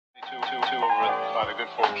by the good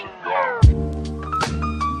fortune.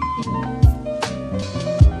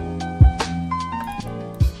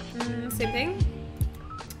 Same thing.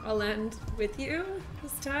 I'll land with you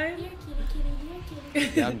this time.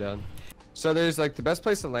 Yeah, I'm done. So there's like the best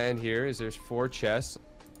place to land here is there's 4 chests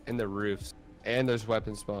in the roofs and there's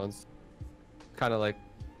weapon spawns. Kind of like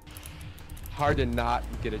hard to not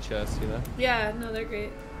get a chest, you know? Yeah, no, they're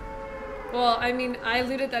great. Well, I mean, I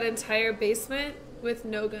looted that entire basement with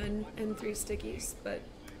no gun and 3 stickies, but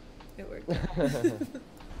it worked.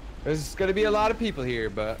 There's gonna be a lot of people here,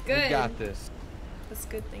 but Good. we got this. That's a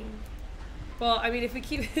good thing. Well, I mean, if we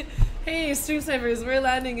keep... Hey, stream snipers, we're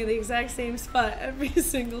landing in the exact same spot every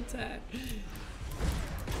single time.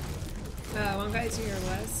 One guy to your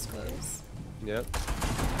west, close. Yep.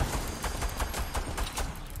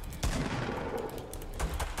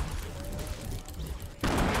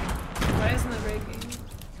 Why isn't that breaking?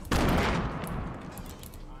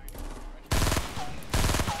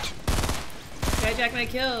 Guy jacked my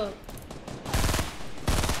kill.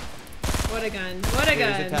 What a gun. What a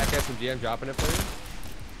gun. Attack SMG, I'm dropping it for you.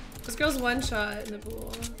 This girl's 1 shot in the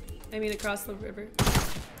pool. I mean, across the river.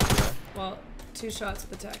 Yeah. Well, 2 shots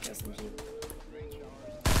with attack SMG.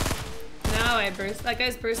 Now I burst. That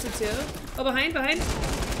guy's bursted too. Oh, behind.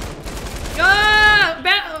 Ah!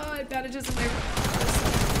 Oh, bandages in my...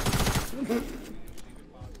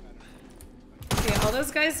 Okay, all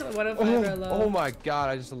those guys, 105 are low. Oh my god,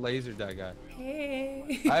 I just lasered that guy.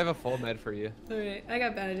 Hey. I have a full med for you. Alright, I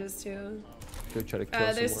got bandages too. Go try to kill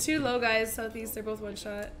some There's more 2 low guys southeast. They're both 1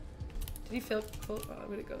 shot. Did he feel? Oh,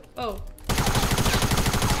 where'd it go? Oh.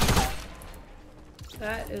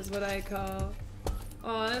 That is what I call.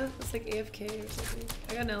 Oh, it's like AFK or something.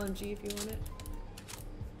 I got an LMG if you want it.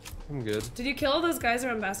 I'm good. Did you kill all those guys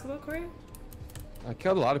around basketball court? I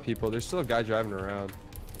killed a lot of people. There's still a guy driving around.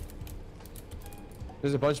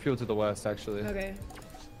 There's a bunch of people to the west, actually. Okay.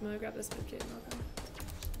 I'm gonna grab this medkit.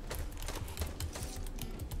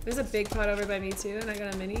 There's a big pot over by me too, and I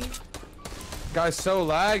got a mini. Guy's so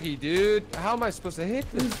laggy, dude. How am I supposed to hit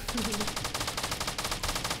this?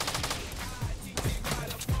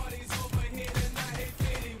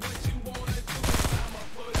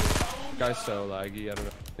 Guy's so laggy. I don't know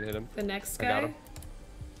if I can hit him. The next I got guy? him.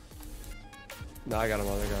 No, I got him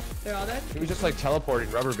on the guy. They're all dead? He was just like teleporting,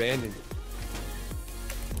 rubber banding.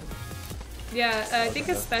 Yeah, I think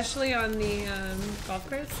especially on the golf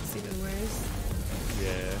carts, it's even worse.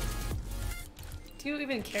 Yeah. Do you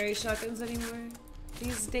even carry shotguns anymore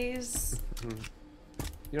these days?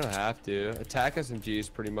 You don't have to. Attack SMG is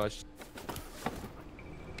pretty much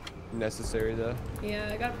necessary though. Yeah,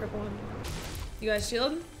 I got a purple one. You got a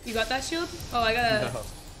shield? You got that shield? Oh, I got a... No.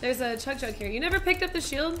 There's a chug jug here. You never picked up the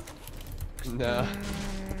shield? No.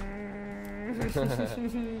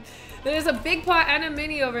 There's a big pot and a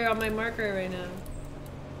mini over on my marker right now.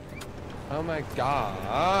 Oh my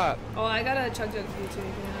god. Oh, I got a chug jug for you too.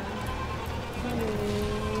 Yeah.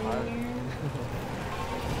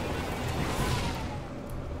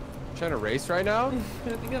 Trying to race right now? I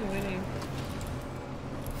think I'm winning.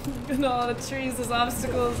 No, the trees, there's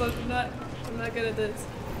obstacles. I'm not good at this.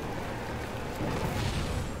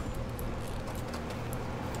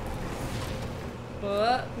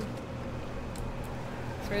 Oh.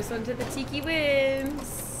 First one to the tiki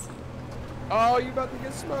wins. Oh, you about to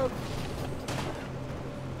get smoked.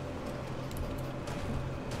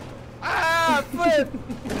 Ah, flip!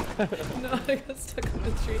 No, I got stuck on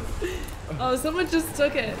the tree. Oh, someone just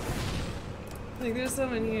took it. Like, there's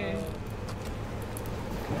someone here.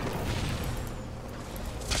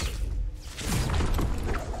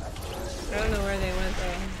 I don't know where they went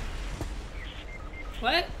though.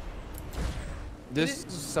 What? This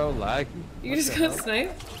is so laggy. You just got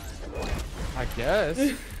sniped? I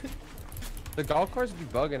guess. The golf carts be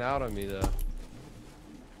bugging out on me though.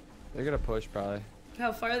 They're gonna push probably.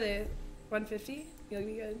 How far are they? 150? You'll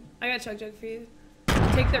be good. I got chug jug for you.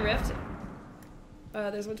 Take the rift.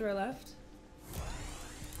 There's one to our left.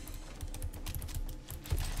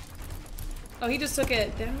 Oh, he just took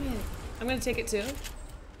it. Damn it. I'm gonna take it too.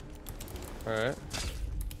 Alright.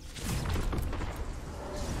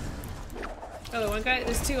 Oh, the one guy.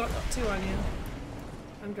 There's two on you.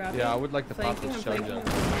 I'm dropping. Yeah, I would like to pop Flanking, this I'm chug jug.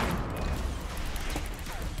 flanking.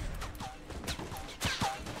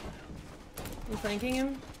 I'm flanking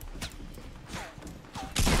him.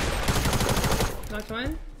 Knocked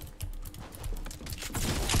one.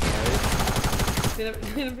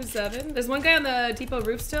 Number 7. There's one guy on the depot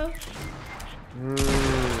roof still. This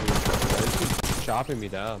is chopping me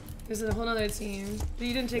down. There's a whole other team.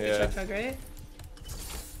 You didn't take the chug jug, right?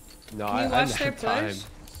 No, Can you watch their push?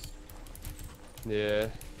 Yeah.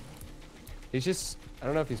 He's just I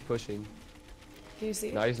don't know if he's pushing. Can you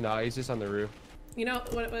see? No, he's not. He's just on the roof. You know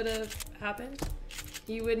what would have happened?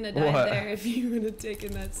 You wouldn't have died there if you would have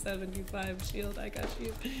taken that 75 shield. I got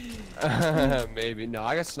you. Maybe. No,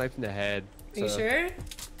 I got sniped in the head. Are you sure?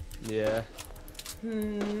 Yeah.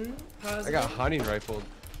 Pause. I got hunting rifled.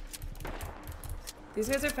 These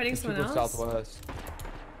guys are fighting someone else? Southwest.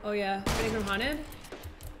 Oh yeah, fighting from Haunted?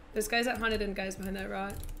 There's guys at Haunted and guys behind that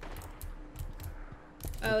rock.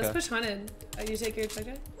 Let's push Haunted. You take your check.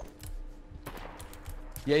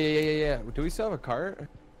 Yeah. Do we still have a cart?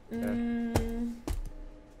 You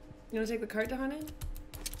want to take the cart to Haunted?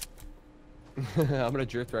 I'm gonna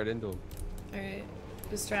drift right into him. Alright.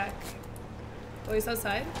 Distract. Oh, he's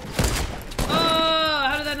outside? Oh,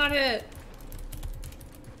 how did that not hit?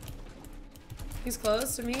 He's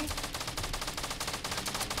close to me.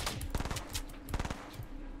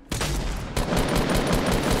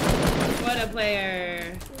 What a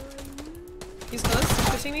player. He's close,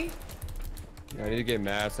 pushing me. Yeah, I need to get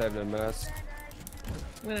mats. I have no mats.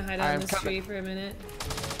 I'm gonna hide out in this tree for a minute.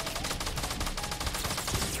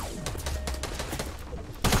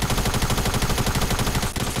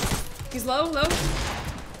 He's low.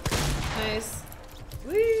 Nice.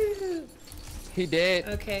 Woo! He did.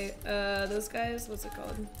 Okay, those guys, what's it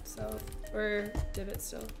called? South or divot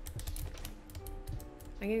still.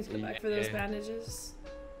 I need to go back for those bandages.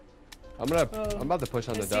 I'm about to push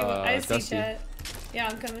on the I see Dusty. chat. Yeah,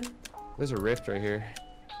 I'm coming. There's a rift right here.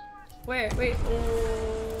 Where? Wait.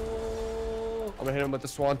 Oh. I'm gonna hit him with the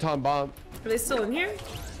Swanton bomb. Are they still in here?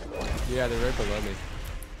 Yeah, they're right below me.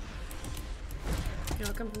 Yeah,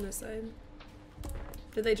 I'll come from this side.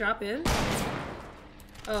 Did they drop in?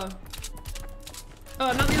 Oh. Oh,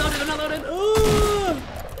 I'm not reloaded. I'm not loaded. Ooh!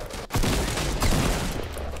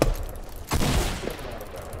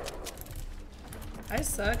 I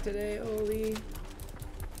suck today. Holy.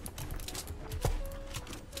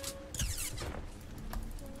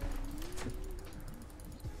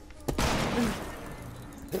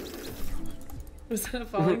 Was that a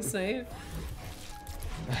falling snipe?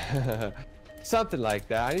 Something like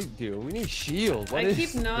that. We need shield. I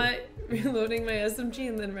keep not reloading my SMG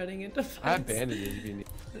and then running into fights. I have bandages if you need.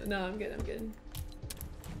 No, I'm good. I'm good.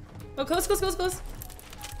 Oh, close.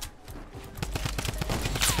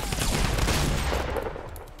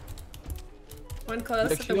 One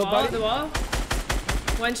close at the wall.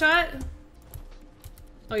 One shot.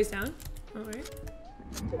 Oh, he's down. Alright.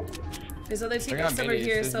 There's other teammates over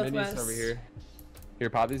here, southwest. Over here. Here,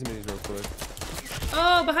 pop these minis real quick.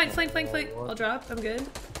 Oh, behind, flank. I'll drop. I'm good.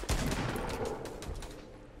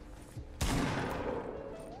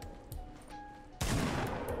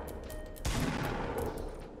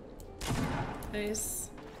 Nice.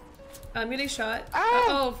 I'm getting shot.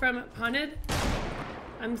 Oh, from Haunted.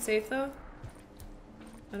 I'm safe though.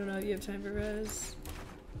 I don't know if you have time for res.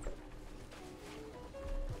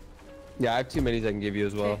 Yeah, I have 2 minis I can give you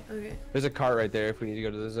as well. Okay. There's a cart right there if we need to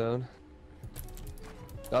go to the zone.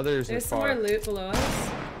 The others There's are some far. more loot below us.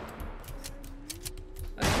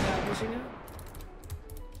 Oh, yeah, pushing out.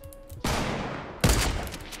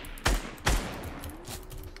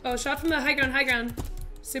 Oh, shot from the high ground.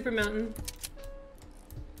 Super mountain.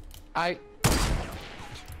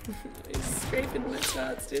 He's scraping my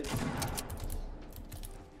shots, dude.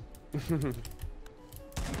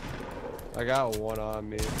 I got one on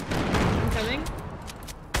me. I'm coming.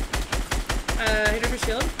 Hit her for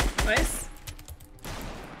shield. Twice.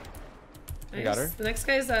 Nice. I got her. The next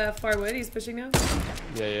guy's far wood. He's pushing now.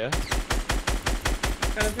 Yeah.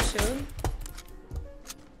 Got him for shield.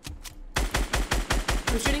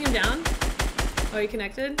 I'm shooting him down. Oh, he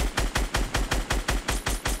connected.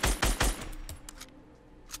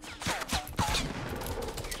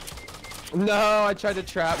 No, I tried to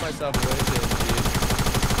trap myself with it, dude.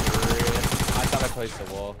 I thought I placed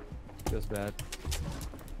the wall. Feels bad.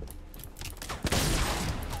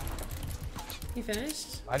 You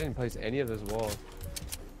finished? I didn't place any of those walls.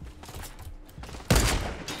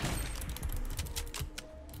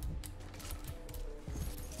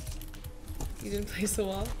 You didn't place the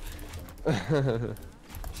wall?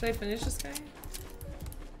 Should I finish this guy?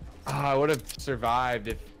 I would have survived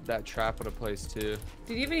if that trap would have placed too.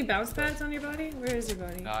 Did you have any bounce pads on your body? Where is your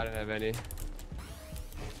body? No, I didn't have any.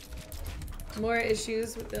 More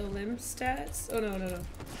issues with the limb stats? Oh, no.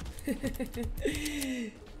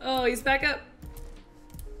 Oh, he's back up.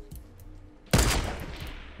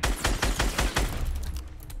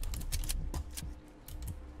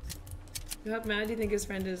 How mad do you think his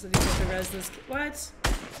friend is that he got to res this kid? What?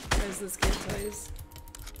 Res this kid twice.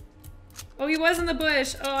 Oh, he was in the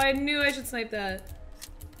bush. Oh, I knew I should snipe that.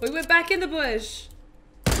 Oh, he went back in the bush.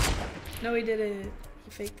 No, he didn't. He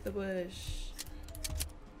faked the bush.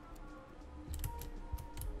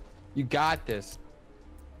 You got this.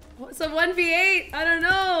 It's a 1v8. I don't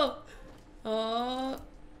know. Oh.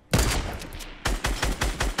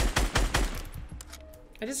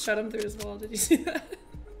 I just shot him through his wall. Did you see that?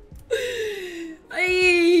 Aye.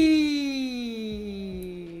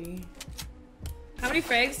 How many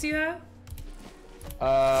frags do you have?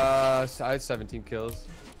 I had 17 kills.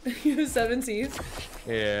 You have 17?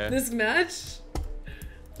 Yeah. This match?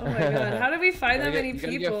 Oh my god. How did we find that many people?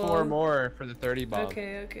 You gotta get 4 more for the 30 bomb.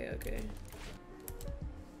 Okay.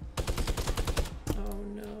 Oh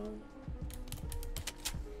no.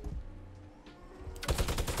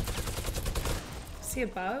 Is he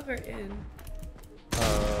above or in?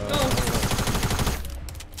 Oh.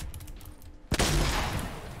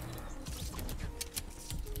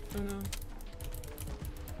 Oh no.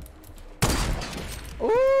 Ooh!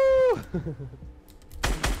 I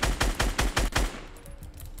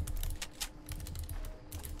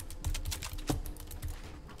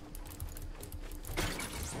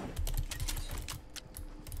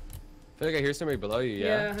feel like I hear somebody below you,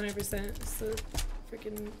 yeah? Yeah, 100%. It's the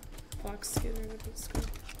freaking fox skin or whatever it's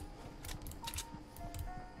called.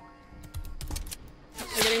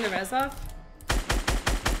 They're getting the res off?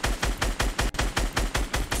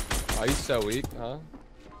 Oh, he's so weak, huh?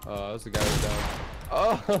 Oh, that was the guy who's down.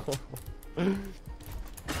 Oh!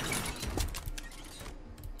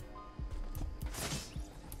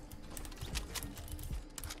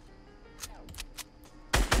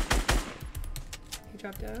 He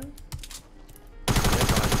dropped down?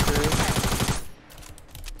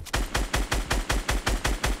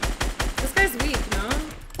 This guy's weak, no?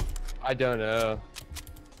 I don't know.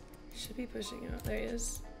 Should be pushing out. There he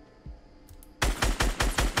is.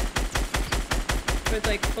 With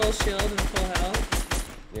like full shield and full health.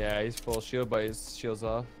 Yeah, he's full shield, but his shield's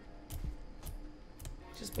off.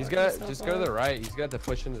 Just Just go to the right. He's got to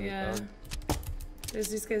push into the zone. There's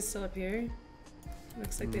these guys still up here.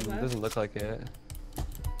 Looks like they left. Doesn't look like it.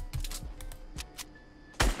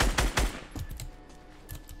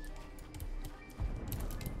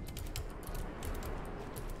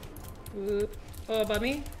 Whoop. Oh, above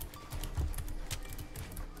me?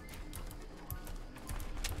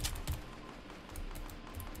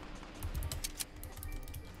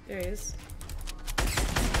 There he is.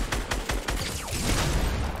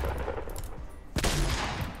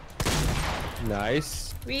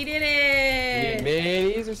 Nice. We did it!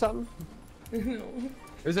 Minis or something? No.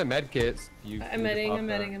 There's a med kit. I'm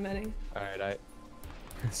medding. Alright,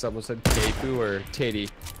 someone said Tfue or Titty.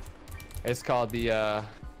 It's called the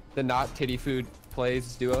not Titty Food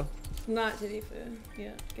Plays duo. Not KittyPlays.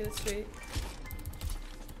 Yeah, get it straight.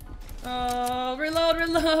 Oh,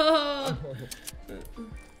 reload!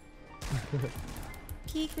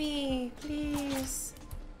 Keep me, please.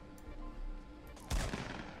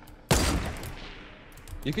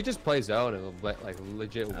 You could just play zone and like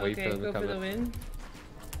legit wait for them to come in. Okay, go for the in. win.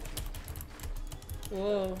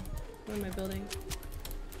 Whoa, what am I building?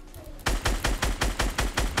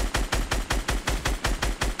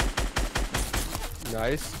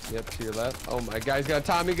 Nice. Yep, to your left. Oh my guy's got a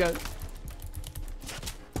Tommy gun.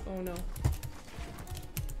 Oh no.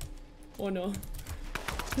 Oh no.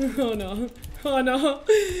 Oh no. Oh no.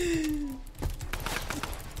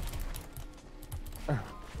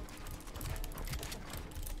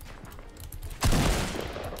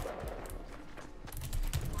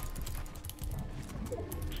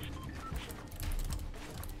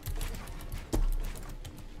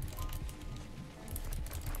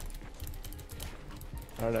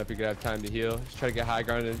 I don't know if you're gonna have time to heal. Just try to get high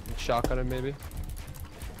ground and shotgun him maybe.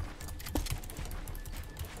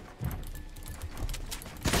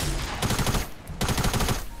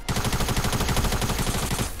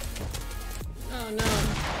 Oh no.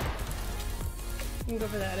 You can go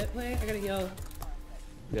for the edit play. I gotta heal.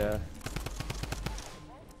 Yeah.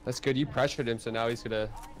 That's good. You pressured him, so now he's gonna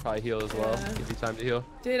probably heal as well. Yeah. Give you time to heal.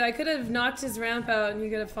 Dude, I could have knocked his ramp out and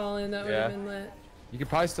he could have fallen. That would have been lit. You could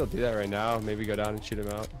probably still do that right now. Maybe go down and shoot him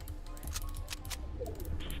out.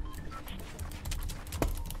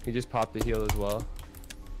 He just popped the heal as well.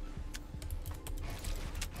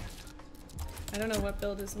 I don't know what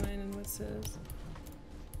build is mine and what's his.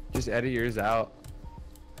 Just edit yours out.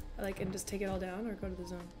 Like, and just take it all down or go to the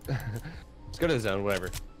zone? Let's go to the zone, whatever.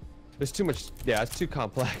 There's too much. Yeah, it's too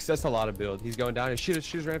complex. That's a lot of build. He's going down and shoot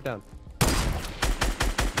his ramp down.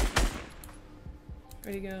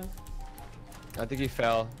 Where'd he go? I think he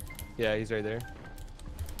fell. Yeah, he's right there.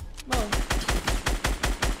 Whoa.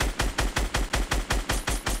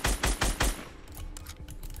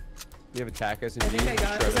 You have attack SMG. I think I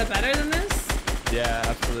got it. Is that better than this? Yeah,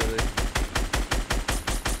 absolutely.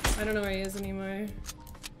 I don't know where he is anymore.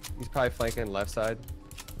 He's probably flanking left side.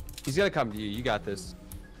 He's gonna come to you. You got this.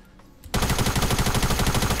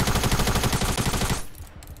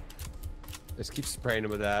 Just keep spraying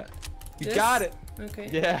him with that. You got it. Okay.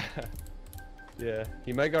 Yeah. Yeah.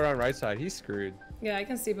 He might go around right side. He's screwed. Yeah, I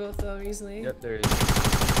can see both though easily. Yep, there he is.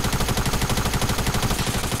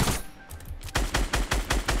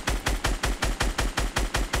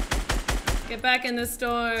 Get back in the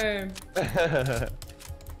storm.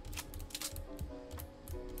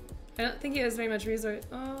 I don't think he has very much resource.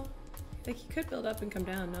 Oh, like he could build up and come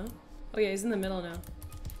down, no? Oh yeah, he's in the middle now.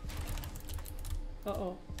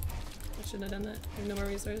 Uh-oh. I shouldn't have done that. I have no more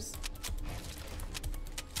resource.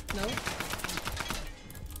 No?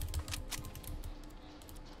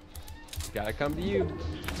 Gotta come to you.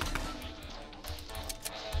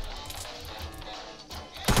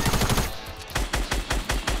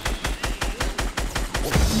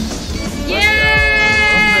 Yay!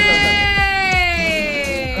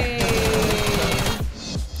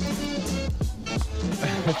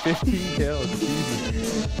 15 kills.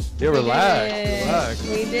 Jesus. Yeah, relax. Relax.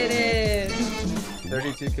 We did it.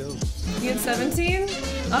 32 kills. You had 17?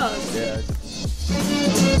 Oh. Yeah.